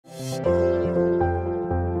But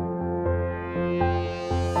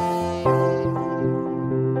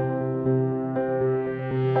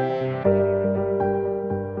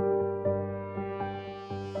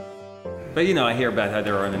you know, I hear about how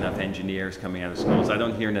there aren't enough engineers coming out of schools. I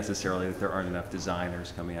don't hear necessarily that there aren't enough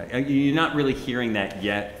designers coming out. You're not really hearing that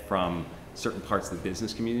yet from certain parts of the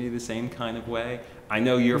business community the same kind of way. I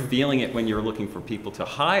know you're feeling it when you're looking for people to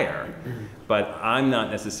hire, but I'm not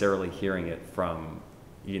necessarily hearing it from,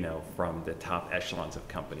 you know, from the top echelons of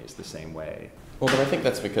companies the same way. Well, but I think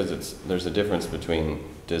that's because there's a difference between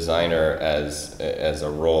designer as a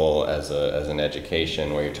role, as an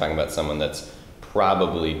education, where you're talking about someone that's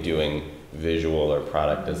probably doing visual or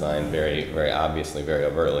product design very, very obviously, very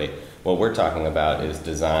overtly. What we're talking about is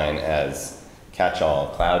design as catch-all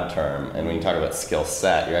cloud term, and when you talk about skill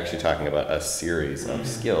set, you're actually talking about a series of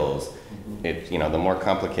skills. You know, the more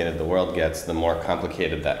complicated the world gets, the more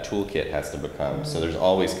complicated that toolkit has to become. So there's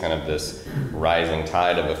always kind of this rising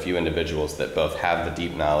tide of a few individuals that both have the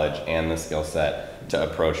deep knowledge and the skill set to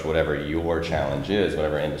approach whatever your challenge is,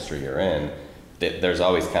 whatever industry you're in. There's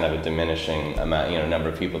always kind of a diminishing amount, you know, number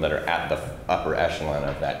of people that are at the upper echelon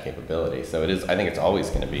of that capability. So it is, I think it's always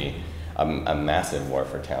going to be a massive war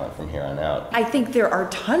for talent from here on out. I think there are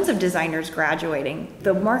tons of designers graduating.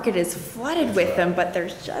 The market is flooded with them, but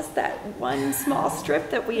there's just that one small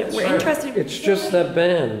strip that we're interested in. It's just that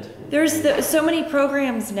band. There's so many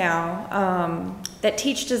programs now that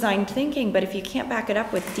teach design thinking, but if you can't back it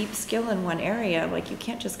up with deep skill in one area, like you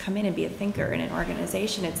can't just come in and be a thinker in an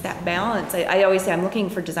organization. It's that balance. I always say I'm looking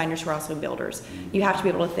for designers who are also builders. You have to be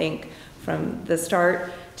able to think from the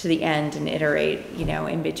start to the end and iterate, you know,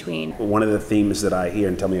 in between. One of the themes that I hear,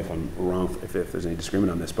 and tell me if I'm wrong, if there's any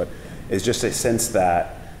disagreement on this, but is just a sense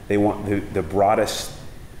that they want the broadest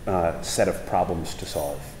set of problems to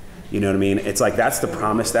solve. You know what I mean? It's like that's the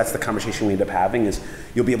promise, that's the conversation we end up having is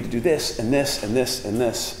you'll be able to do this and this and this and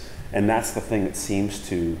this, and that's the thing that seems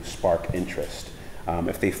to spark interest.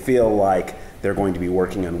 If they feel like they're going to be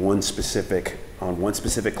working on one specific client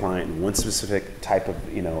and one specific type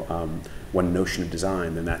of, you know, one notion of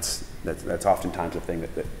design, then that's oftentimes the thing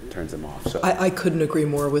that turns them off. So I couldn't agree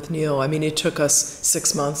more with Neil. I mean, it took us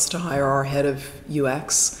 6 months to hire our head of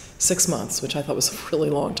UX. 6 months, which I thought was a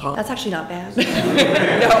really long time. That's actually not bad. No,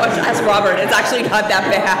 ask Robert, it's actually not that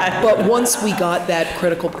bad. But once we got that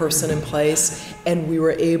critical person in place and we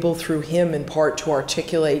were able through him in part to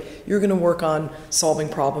articulate, you're gonna work on solving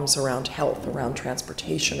problems around health, around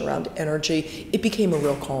transportation, around energy, it became a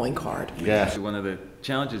real calling card. Yeah. One of the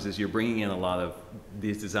challenges is you're bringing in a lot of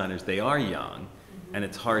these designers, they are young, and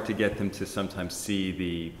it's hard to get them to sometimes see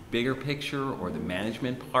the bigger picture or the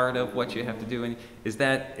management part of what you have to do. And is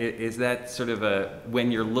that sort of when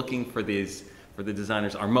you're looking for the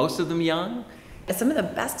designers, are most of them young? Some of the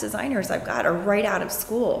best designers I've got are right out of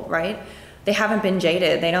school, right? They haven't been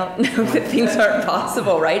jaded. They don't know that things aren't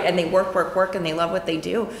possible, right? And they work, and they love what they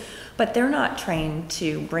do. But they're not trained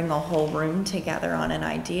to bring a whole room together on an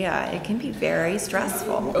idea. It can be very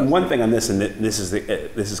stressful. And one thing on this, and this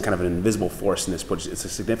is kind of an invisible force in this, but it's a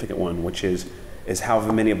significant one, which is how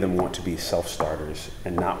many of them want to be self-starters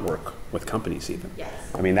and not work with companies even. Yes.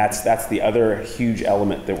 I mean, that's the other huge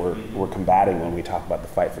element that we're combating when we talk about the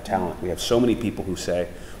fight for talent. We have so many people who say,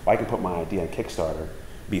 well, I can put my idea on Kickstarter,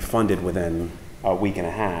 be funded within a week and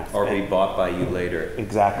a half, or be bought by you later.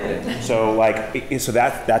 Exactly. So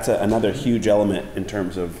that's another huge element in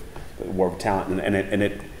terms of the war of talent,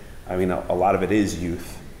 and I mean a lot of it is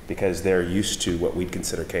youth because they're used to what we'd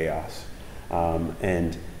consider chaos,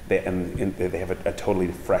 and they have a totally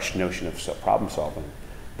fresh notion of problem solving.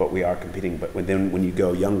 But we are competing. But when you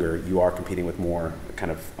go younger, you are competing with more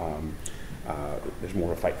kind of there's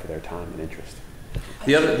more of a fight for their time and interest.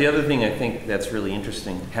 The other thing I think that's really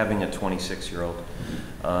interesting, having a 26-year-old,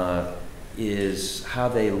 is how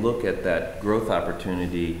they look at that growth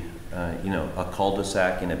opportunity, you know, a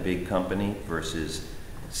cul-de-sac in a big company versus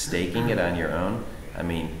staking it on your own. I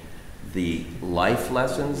mean, the life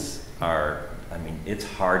lessons are, I mean, it's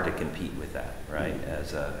hard to compete with that, right,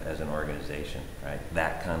 as an organization, right?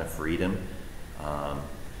 That kind of freedom.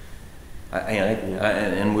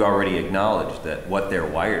 And we already acknowledged that what they're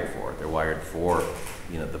wired for,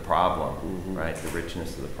 you know, the problem, right? The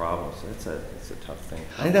richness of the problem. So it's a tough thing.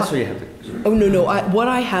 I think that's where you have to. Oh, no. What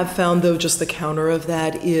I have found, though, just the counter of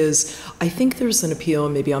that is I think there's an appeal,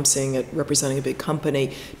 and maybe I'm seeing it representing a big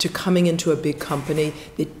company, to coming into a big company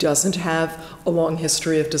that doesn't have a long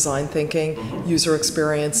history of design thinking, user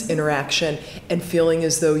experience, interaction, and feeling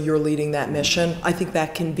as though you're leading that mission. I think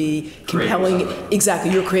that can be compelling.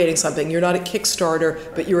 Exactly, you're creating something. You're not at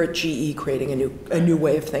Kickstarter, but you're at GE creating a new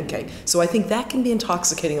way of thinking. So I think that can be intoxicating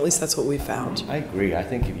intoxicating. At least that's what we found. I agree. I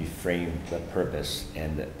think if you frame the purpose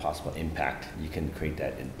and the possible impact, you can create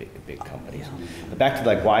that in big companies. But back to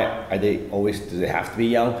like, why are they always, do they have to be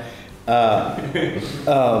young? I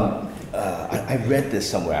read this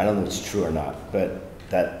somewhere, I don't know if it's true or not, but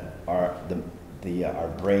that our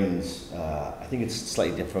brains, I think it's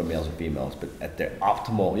slightly different for males and females, but at their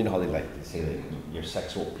optimal, you know how they like to say that your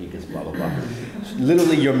sexual peak is blah, blah, blah.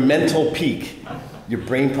 Literally your mental peak, your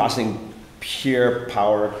brain processing pure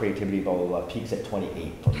power, creativity, blah, blah, blah, peaks at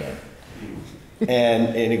 28 for men.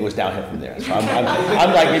 And it goes downhill from there. So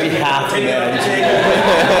I'm like maybe half the men.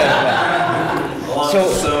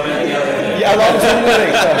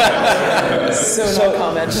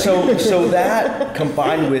 So that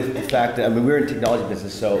combined with the fact that, I mean, we're in technology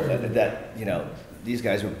business, so that, you know, these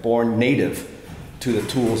guys were born native to the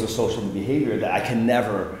tools of social behavior that I can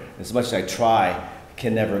never, as much as I try,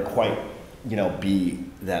 can never quite, you know, be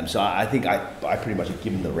them. So I think I pretty much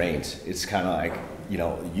give them the reins. It's kind of like, you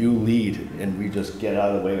know, you lead and we just get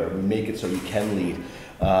out of the way, or we make it so you can lead.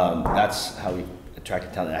 That's how we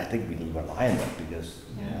attract talent. I think we need to rely on them because,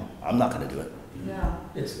 you know, I'm not going to do it. Yeah.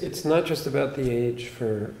 It's not just about the age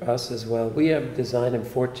for us as well. We have design in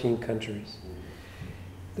 14 countries.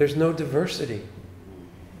 There's no diversity.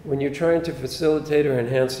 When you're trying to facilitate or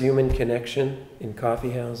enhance human connection in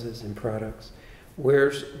coffee houses and products,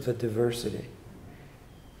 where's the diversity?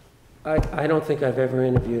 I don't think I've ever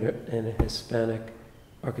interviewed a Hispanic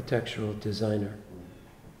architectural designer.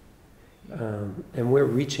 And we're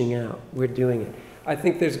reaching out, we're doing it. I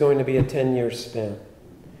think there's going to be a 10-year span.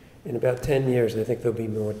 In about 10 years, I think there'll be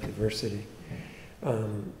more diversity.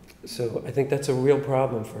 So I think that's a real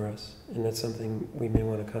problem for us, and that's something we may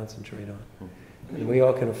want to concentrate on. And we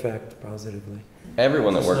all can affect positively.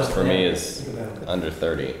 Everyone that works for me is under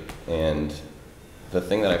 30, and the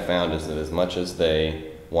thing that I found is that as much as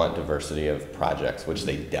they want diversity of projects, which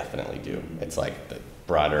they definitely do, it's like the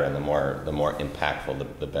broader and the more impactful,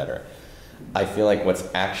 the better. I feel like what's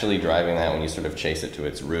actually driving that when you sort of chase it to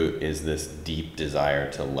its root is this deep desire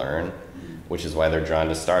to learn, which is why they're drawn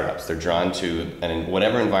to startups. They're drawn to, and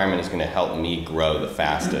whatever environment is going to help me grow the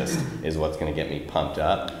fastest is what's going to get me pumped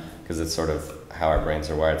up, because it's sort of how our brains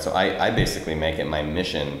are wired. So I basically make it my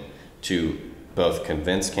mission to both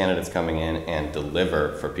convince candidates coming in and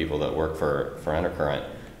deliver for people that work for Undercurrent.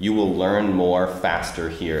 You will learn more faster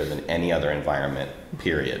here than any other environment,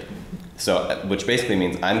 period. So, which basically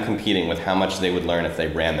means I'm competing with how much they would learn if they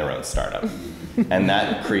ran their own startup. And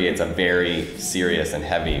that creates a very serious and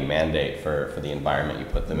heavy mandate for the environment you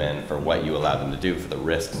put them in, for what you allow them to do, for the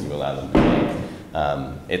risks you allow them to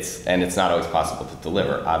take. It's not always possible to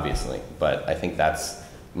deliver, obviously, but I think that's,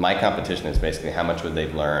 my competition is basically how much would they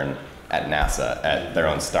learn at NASA, at their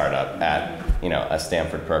own startup, at, you know, a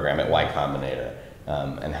Stanford program, at Y Combinator,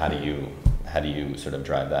 and how do you sort of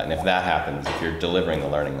drive that? And if that happens, if you're delivering the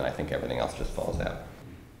learning, then I think everything else just falls out.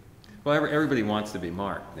 Well, everybody wants to be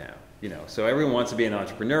Mark now, you know, so everyone wants to be an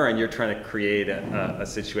entrepreneur, and you're trying to create a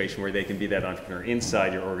situation where they can be that entrepreneur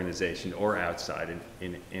inside your organization or outside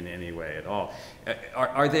in any way at all.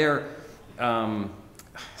 Are there,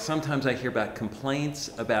 sometimes I hear about complaints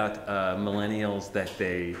about millennials that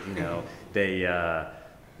they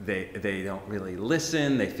don't really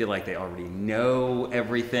listen, they feel like they already know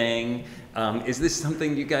everything. Is this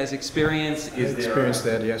something you guys experience? I experienced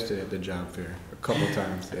that yesterday at the job fair, a couple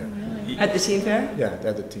times, yeah. Really? At the team fair? Yeah,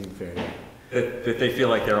 at the team fair, yeah. That they feel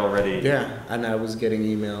like they're already... Yeah, and I was getting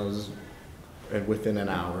emails within an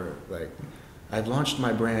hour, like, I've launched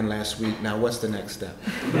my brand last week, now what's the next step?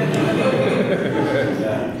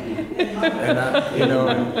 And you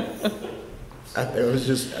know,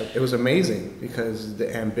 it was amazing, because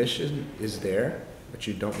the ambition is there, but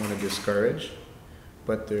you don't want to discourage.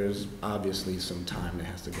 But there's obviously some time that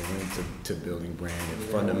has to go into building brand and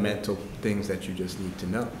fundamental things that you just need to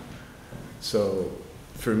know. So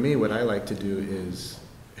for me, what I like to do is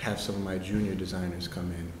have some of my junior designers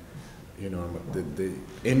come in. You know, the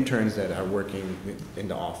interns that are working in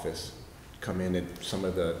the office come in at some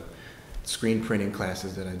of the screen printing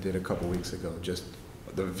classes that I did a couple weeks ago, just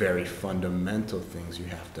the very fundamental things you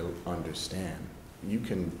have to understand. You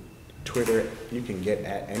can Twitter, you can get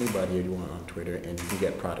at anybody you want on Twitter, and you can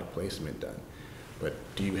get product placement done. But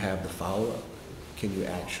do you have the follow-up? Can you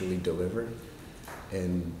actually deliver?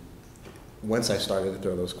 And once I started to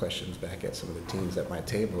throw those questions back at some of the teams at my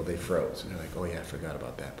table, they froze. And they're like, oh yeah, I forgot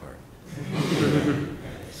about that part.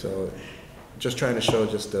 So just trying to show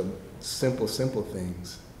just the simple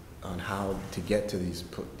things on how to get to these,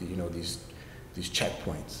 you know, these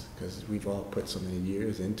checkpoints, because we've all put so many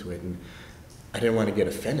years into it. And I didn't want to get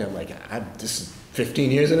offended. I'm like, this is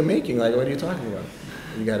 15 years in the making. Like, what are you talking about?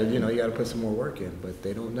 You gotta, you gotta put some more work in. But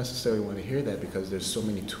they don't necessarily want to hear that because there's so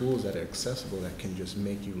many tools that are accessible that can just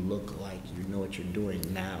make you look like you know what you're doing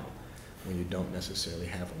now, when you don't necessarily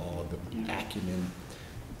have all the acumen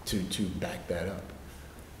to back that up.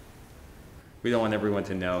 We don't want everyone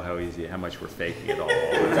to know how much we're faking it all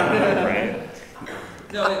the time, right?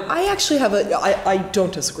 No, I actually have I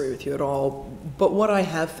don't disagree with you at all, but what I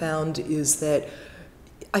have found is that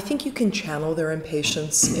I think you can channel their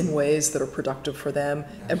impatience in ways that are productive for them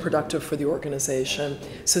and productive for the organization.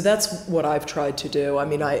 So that's what I've tried to do. I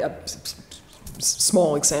mean,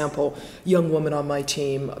 small example, young woman on my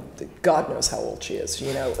team, God knows how old she is,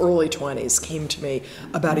 early 20s, came to me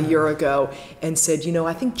about a year ago and said,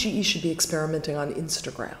 I think GE should be experimenting on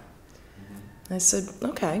Instagram. And I said,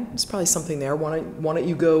 okay, there's probably something there. Why don't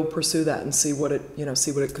you go pursue that and see what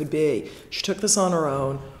it could be. She took this on her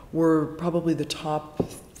own. We're probably the top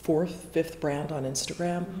 4th, 5th brand on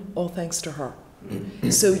Instagram, all thanks to her.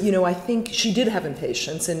 So, I think she did have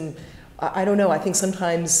impatience, and I don't know, I think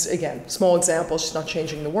sometimes, again, small example, she's not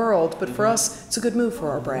changing the world, but for us, it's a good move for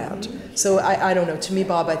our brand. So I don't know, to me,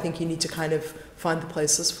 Bob, I think you need to kind of find the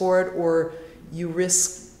places for it, or you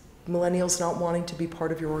risk millennials not wanting to be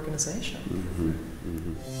part of your organization.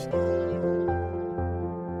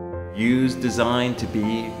 Use design to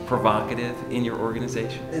be provocative in your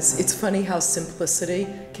organization. It's funny how simplicity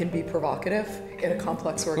can be provocative in a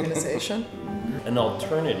complex organization. An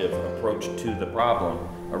alternative approach to the problem,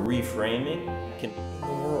 a reframing, can the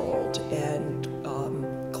world, and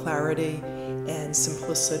clarity and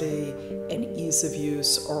simplicity and ease of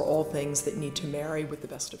use are all things that need to marry with the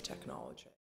best of technology.